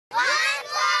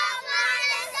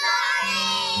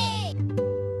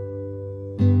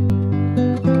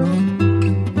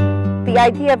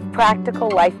idea of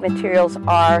practical life materials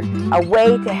are a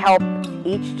way to help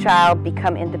each child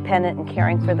become independent and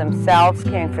caring for themselves,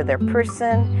 caring for their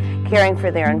person, caring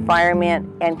for their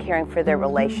environment, and caring for their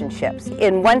relationships.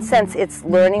 In one sense, it's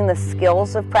learning the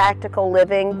skills of practical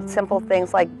living, simple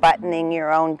things like buttoning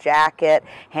your own jacket,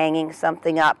 hanging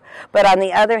something up. But on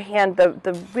the other hand,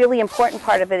 the really important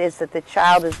part of it is that the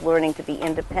child is learning to be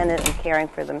independent and caring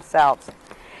for themselves.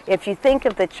 If you think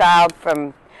of the child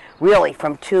from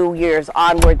 2 years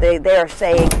onward, they are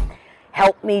saying,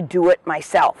 help me do it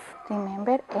myself.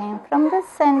 Remember, aim from the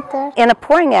center. In a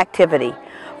pouring activity,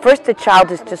 first the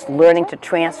child is just learning to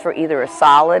transfer either a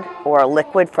solid or a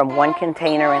liquid from one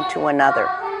container into another,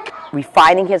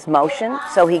 refining his motion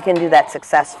so he can do that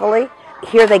successfully.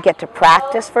 Here they get to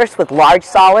practice first with large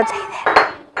solids.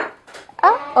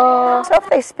 Uh-oh. So if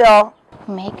they spill,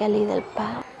 Make a little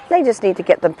path. they just need to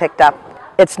get them picked up.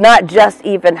 It's not just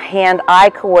even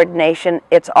hand-eye coordination,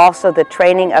 it's also the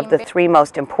training of the 3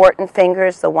 most important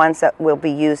fingers, the ones that will be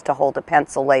used to hold a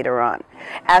pencil later on.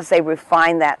 As they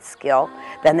refine that skill,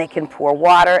 then they can pour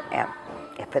water, and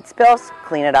if it spills,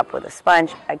 clean it up with a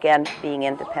sponge, again, being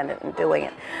independent and doing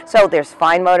it. So there's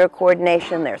fine motor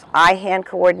coordination, there's eye-hand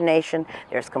coordination,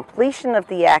 there's completion of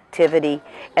the activity,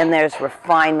 and there's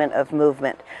refinement of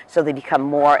movement, so they become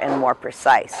more and more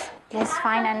precise. Let's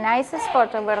find a nice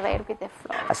spot over there with the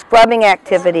floor. A scrubbing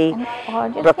activity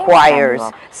requires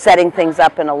setting things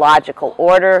up in a logical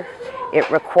order.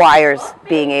 It requires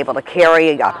being able to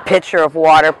carry a pitcher of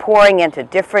water, pouring into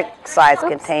different size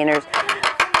containers,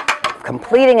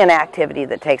 completing an activity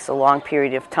that takes a long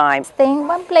period of time. Stay in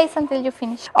one place until you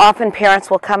finish. Often parents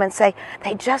will come and say,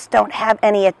 they just don't have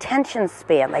any attention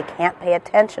span. They can't pay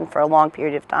attention for a long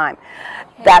period of time.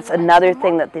 That's another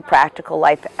thing that the practical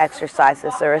life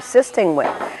exercises are assisting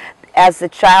with. As the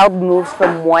child moves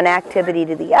from one activity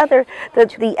to the other,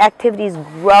 the activities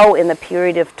grow in the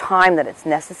period of time that it's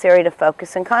necessary to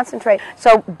focus and concentrate.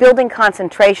 So building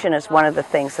concentration is one of the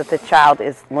things that the child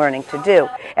is learning to do.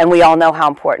 And we all know how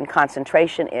important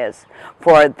concentration is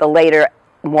for the later,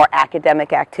 more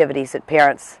academic activities that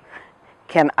parents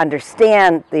can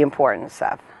understand the importance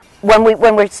of.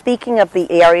 When we're speaking of the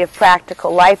area of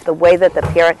practical life, the way that the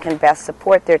parent can best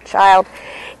support their child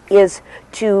is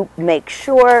to make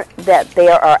sure that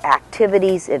there are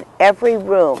activities in every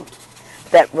room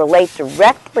that relate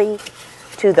directly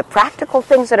to the practical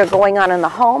things that are going on in the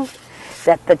home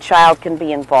that the child can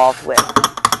be involved with.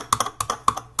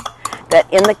 That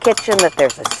in the kitchen that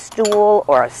there's a stool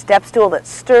or a step stool that's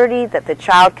sturdy that the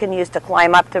child can use to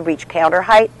climb up to reach counter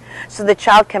height, so the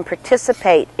child can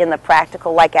participate in the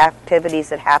practical like activities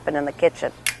that happen in the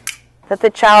kitchen. That the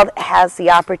child has the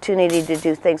opportunity to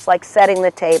do things like setting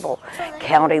the table,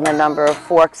 counting the number of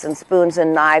forks and spoons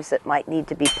and knives that might need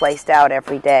to be placed out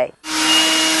every day.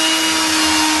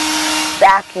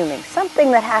 Vacuuming,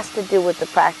 something that has to do with the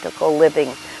practical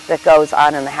living that goes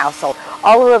on in the household.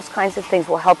 All of those kinds of things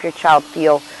will help your child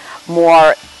feel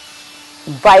more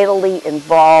vitally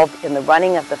involved in the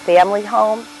running of the family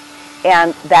home,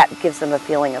 and that gives them a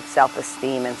feeling of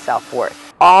self-esteem and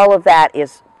self-worth. All of that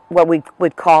is what we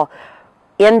would call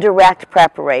indirect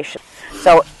preparation.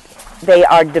 So they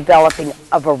are developing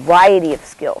a variety of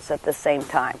skills at the same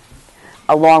time,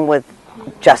 along with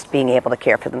just being able to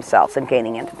care for themselves and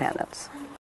gaining independence.